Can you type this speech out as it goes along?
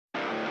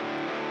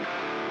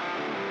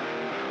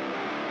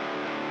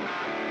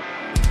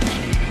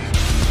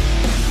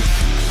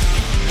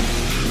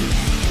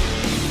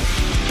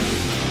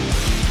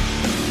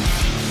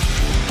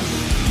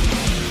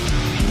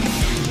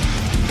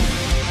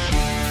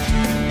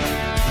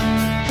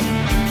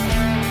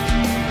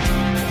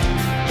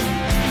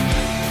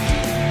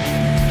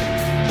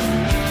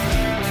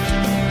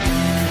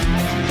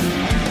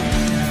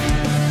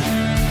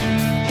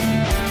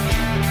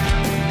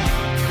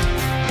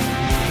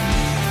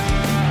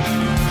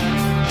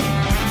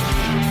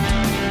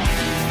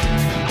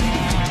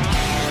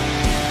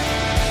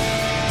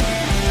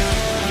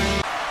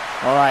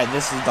Alright,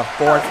 this is the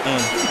fourth and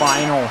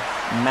final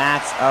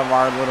match of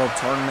our little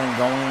tournament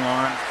going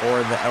on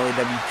for the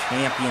LAW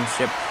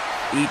Championship.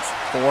 Each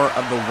four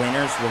of the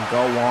winners will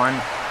go on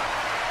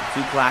to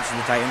Clash of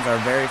the Titans, our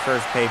very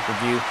first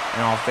pay-per-view,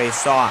 and all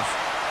face off.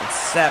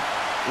 Except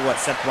what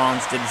Seth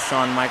Rollins did to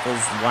Shawn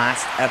Michaels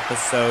last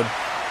episode.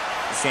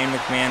 Shane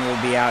McMahon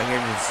will be out here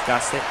to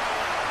discuss it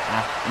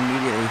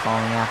immediately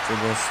following after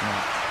this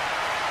match.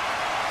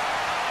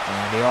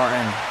 Randy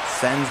Orton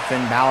sends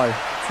Finn Balor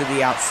to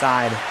the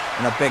outside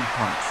and a big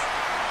punch.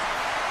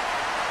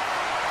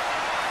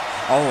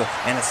 Oh,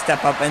 and a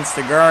step up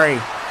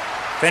Enzuigiri.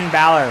 Finn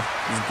Balor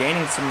is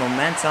gaining some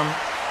momentum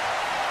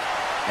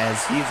as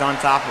he's on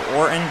top of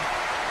Orton,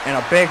 and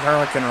a big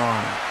Hurricane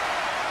Rana.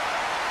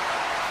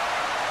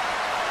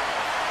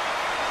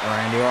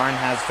 Randy Orton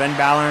has Finn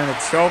Balor in a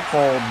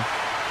chokehold,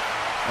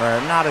 or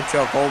not a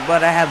chokehold,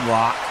 but a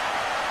headlock.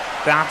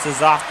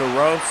 Bounces off the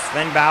ropes.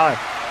 Finn Balor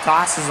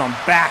tosses him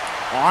back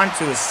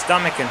onto his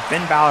stomach, and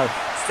Finn Balor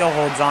still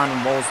holds on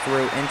and rolls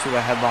through into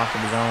a headlock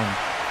of his own.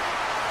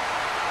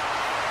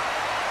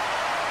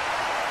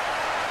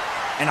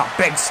 And a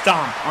big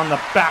stomp on the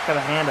back of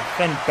the hand of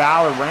Finn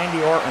Balor.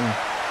 Randy Orton,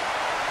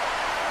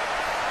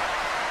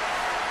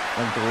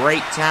 a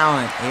great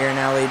talent here in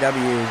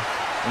LAW.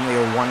 Only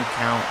a 1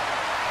 count.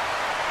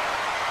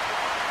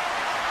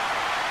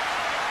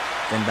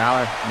 Finn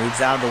Balor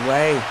moves out of the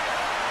way.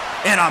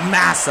 And a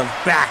massive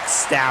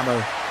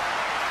backstabber.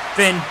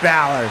 Finn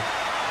Balor.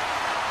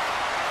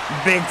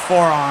 Big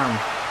forearm.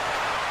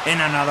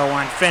 And another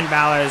one. Finn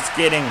Balor is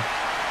getting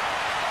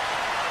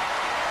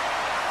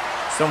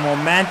some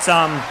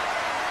momentum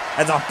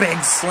as a big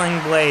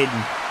sling blade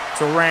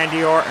to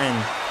Randy Orton.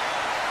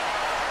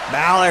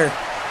 Balor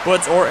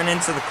puts Orton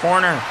into the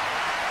corner.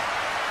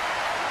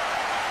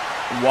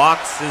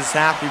 Walks his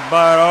happy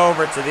butt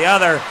over to the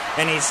other,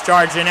 and he's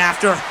charging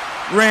after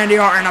Randy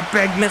Orton. A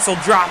big missile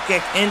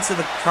dropkick into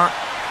the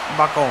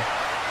buckle.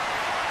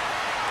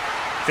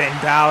 Finn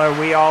Balor,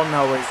 we all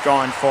know what he's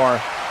going for.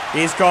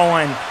 He's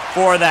going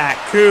for that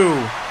coup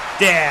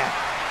de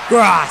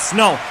grace.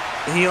 No,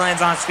 he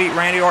lands on his feet.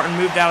 Randy Orton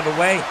moved out of the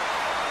way.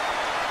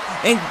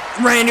 And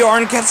Randy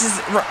Orton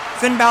catches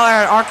Finn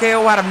Balor at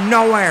RKO out of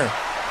nowhere.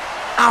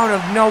 Out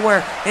of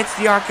nowhere. It's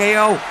the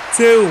RKO.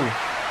 2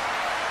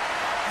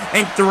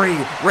 and 3.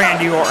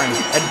 Randy Orton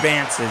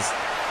advances.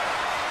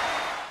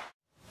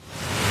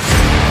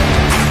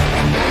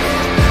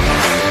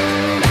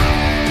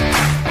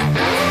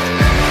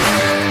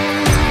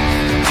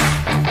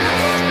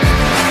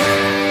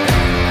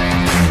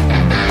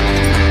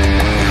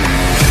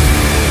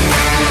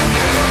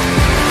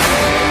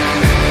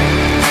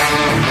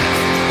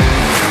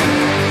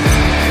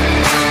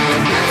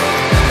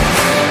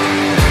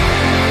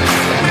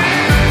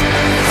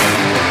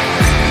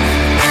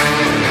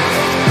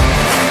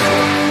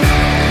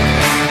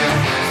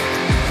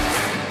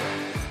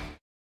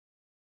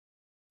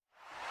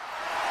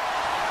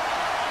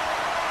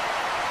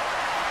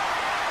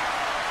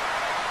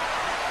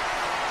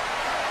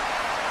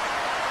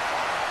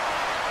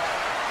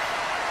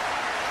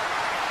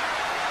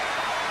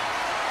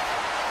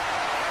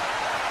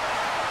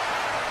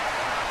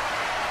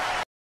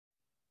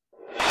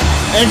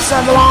 And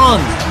Seth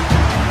Rollins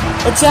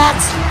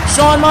attacks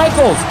Shawn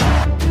Michaels.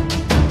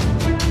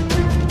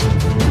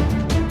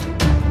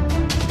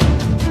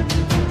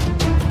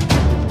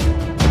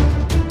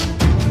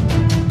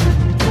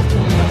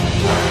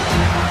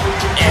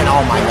 And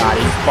oh my god,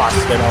 he's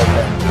busted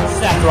open.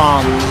 Seth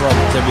Rollins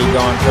looks to be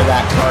going for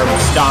that curb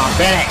stomp,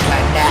 and it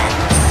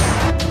connects.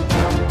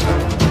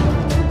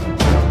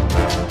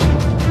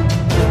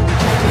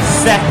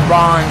 Seth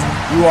Rollins,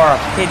 you are a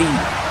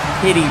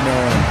pity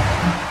man.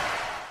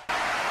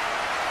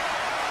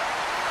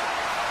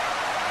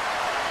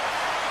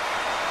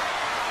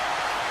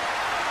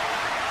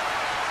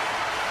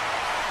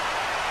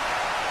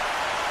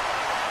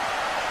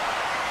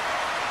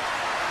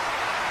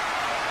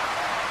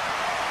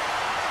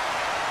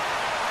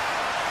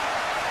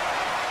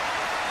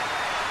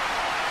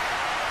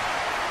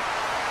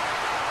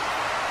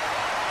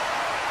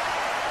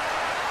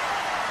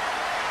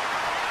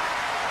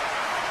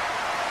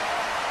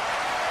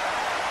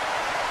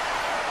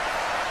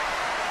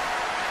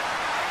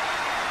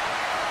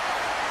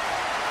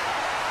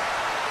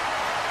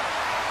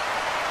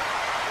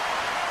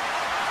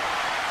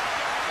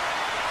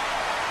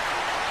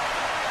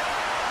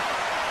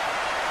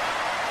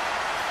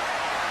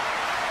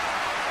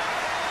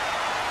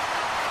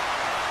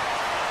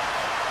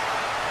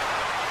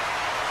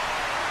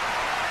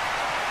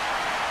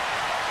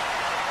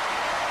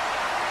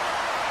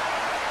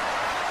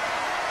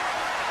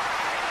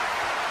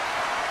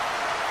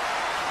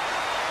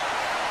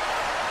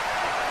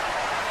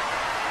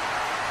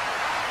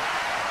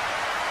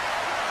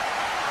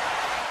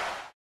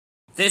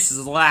 This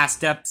is the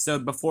last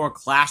episode before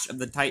Clash of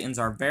the Titans,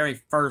 our very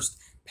first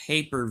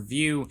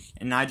pay-per-view,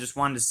 and I just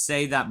wanted to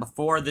say that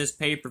before this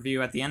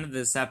pay-per-view, at the end of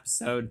this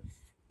episode,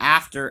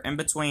 after, in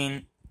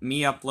between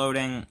me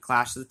uploading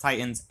Clash of the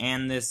Titans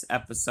and this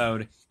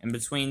episode, in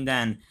between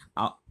then,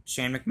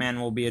 Shane McMahon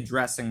will be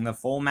addressing the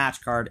full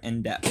match card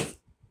in depth.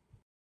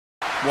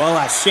 Well,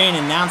 as Shane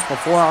announced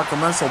before our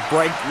commercial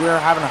break, we're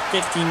having a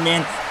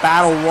 15-man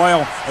battle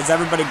royal as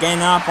everybody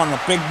gaining up on the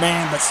big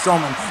man, but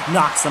Strowman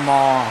knocks them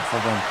all off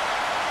of him.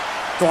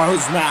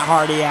 Throws Matt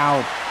Hardy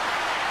out,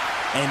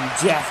 and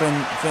Jeff and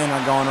Finn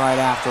are going right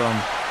after him.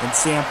 And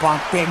CM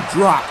Punk, big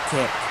drop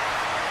kick.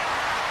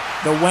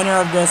 The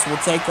winner of this will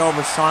take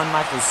over Shawn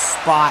Michaels'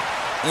 spot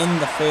in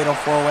the Fatal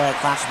 4-Way at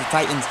Clash of the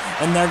Titans.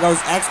 And there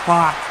goes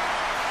X-Pac.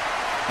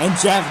 And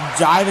Jeff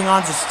diving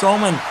onto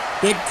Strowman.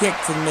 Big kick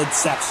to the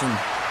midsection.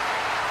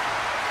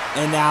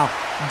 And now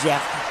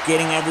Jeff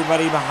getting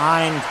everybody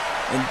behind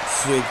and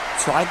to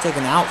try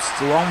taking out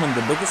Strowman,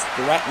 the biggest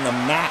threat in the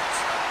match.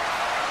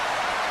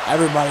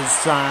 Everybody's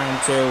trying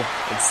to,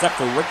 except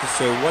for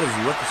Ricochet. What is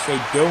Ricochet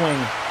doing?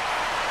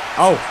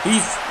 Oh,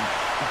 he's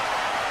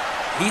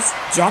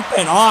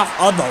jumping off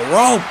of the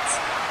ropes.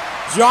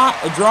 Drop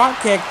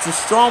kick to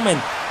Strowman.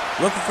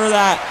 Looking for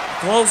that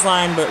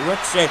clothesline, but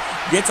Ricochet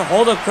gets a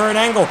hold of Kurt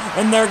Angle,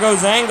 and there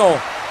goes Angle.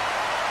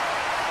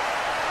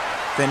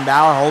 Finn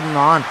Balor holding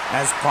on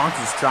as Punk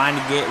is trying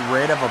to get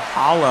rid of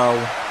Apollo.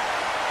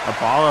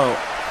 Apollo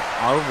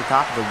over the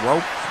top of the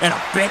rope, and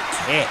a big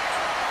kick.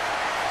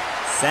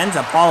 Sends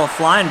Apollo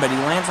flying, but he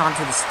lands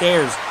onto the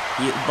stairs.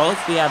 Both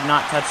feet have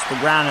not touched the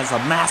ground as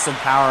a massive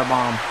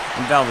powerbomb,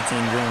 and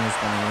Velveteen Dream has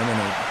been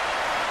eliminated.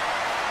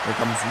 Here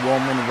comes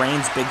Roman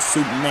Reigns, big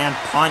Superman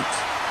punch.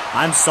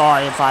 I'm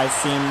sorry if I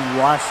seem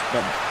rushed,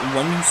 but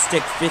when you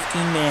stick 15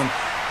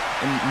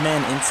 men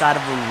inside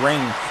of a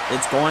ring,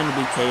 it's going to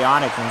be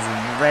chaotic, and it's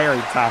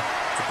very tough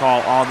to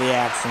call all the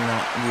action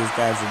that these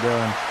guys are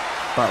doing.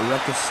 But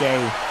Ricochet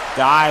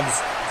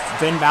dives.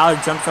 Finn Balor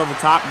jumps over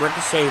top.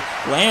 Ricochet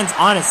lands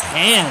on his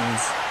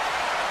hands.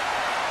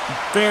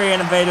 Very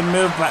innovative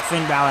move, but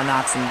Finn Balor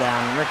knocks him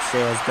down.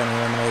 Ricochet has been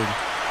eliminated.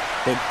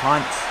 Big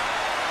punch.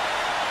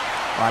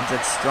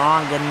 Roderick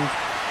Strong getting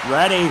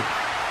ready.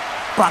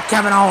 But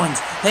Kevin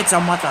Owens hits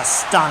him with a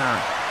stunner.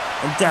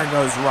 And there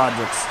goes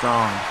Roderick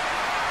Strong.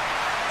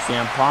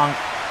 CM Punk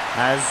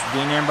has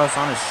Dean Ambrose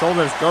on his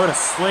shoulders. Go to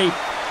sleep.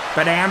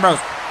 But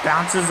Ambrose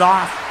bounces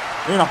off.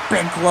 In a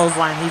big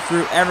clothesline. He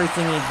threw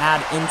everything he had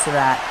into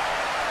that.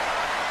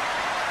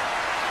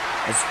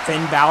 As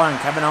Finn Balor and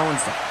Kevin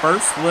Owens, the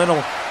first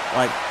little,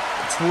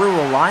 true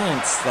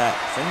alliance that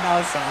Finn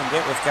Balor's trying to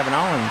get with Kevin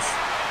Owens.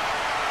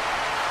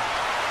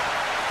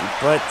 He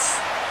puts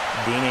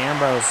Dean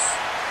Ambrose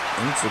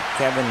into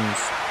Kevin's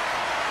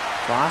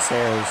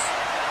crosshairs.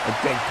 A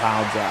big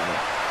pile driver.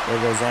 There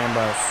goes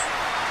Ambrose.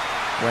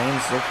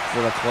 Reigns looks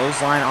for the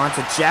clothesline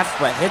onto Jeff,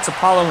 but hits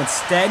Apollo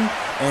instead.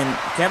 And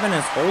Kevin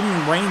is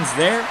holding Reigns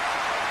there.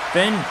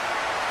 Finn,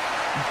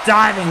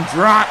 diving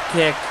drop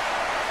kick.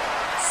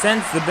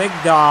 Sends the big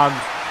dog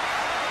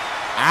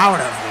out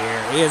of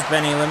here. He has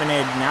been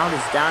eliminated. Now it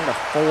is down to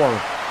 4.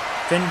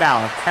 Finn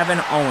Balor,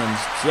 Kevin Owens,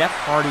 Jeff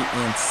Hardy,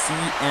 and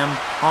CM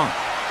Punk.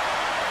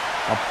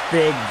 A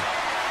big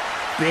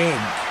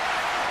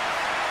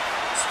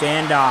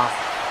standoff.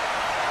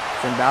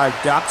 Finn Balor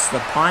ducks the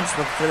punch,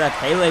 looking for that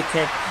Pele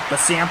kick, but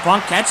CM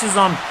Punk catches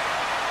him.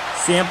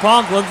 CM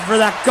Punk looking for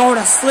that go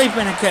to sleep,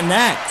 and it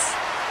connects.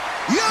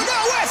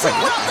 Wait,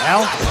 what the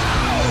hell?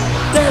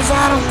 There's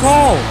Adam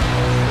Cole.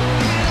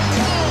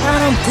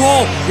 Adam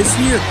Cole is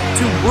here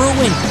to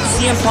ruin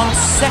CM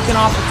Punk's second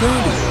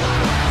opportunity.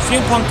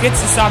 CM Punk gets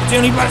this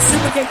opportunity, but a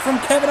super kick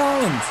from Kevin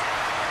Owens.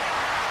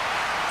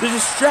 The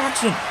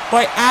distraction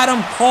by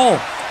Adam Cole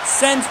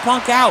sends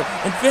Punk out,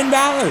 and Finn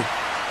Balor.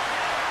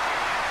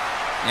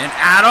 And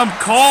Adam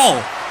Cole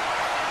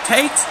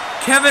takes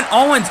Kevin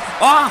Owens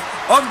off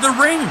of the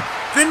ring.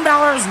 Finn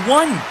Balor has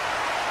won.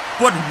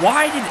 But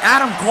why did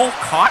Adam Cole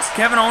cost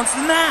Kevin Owens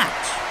the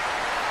match?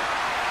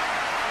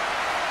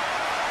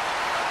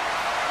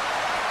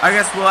 I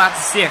guess we'll have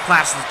to see a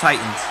Clash of the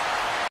Titans.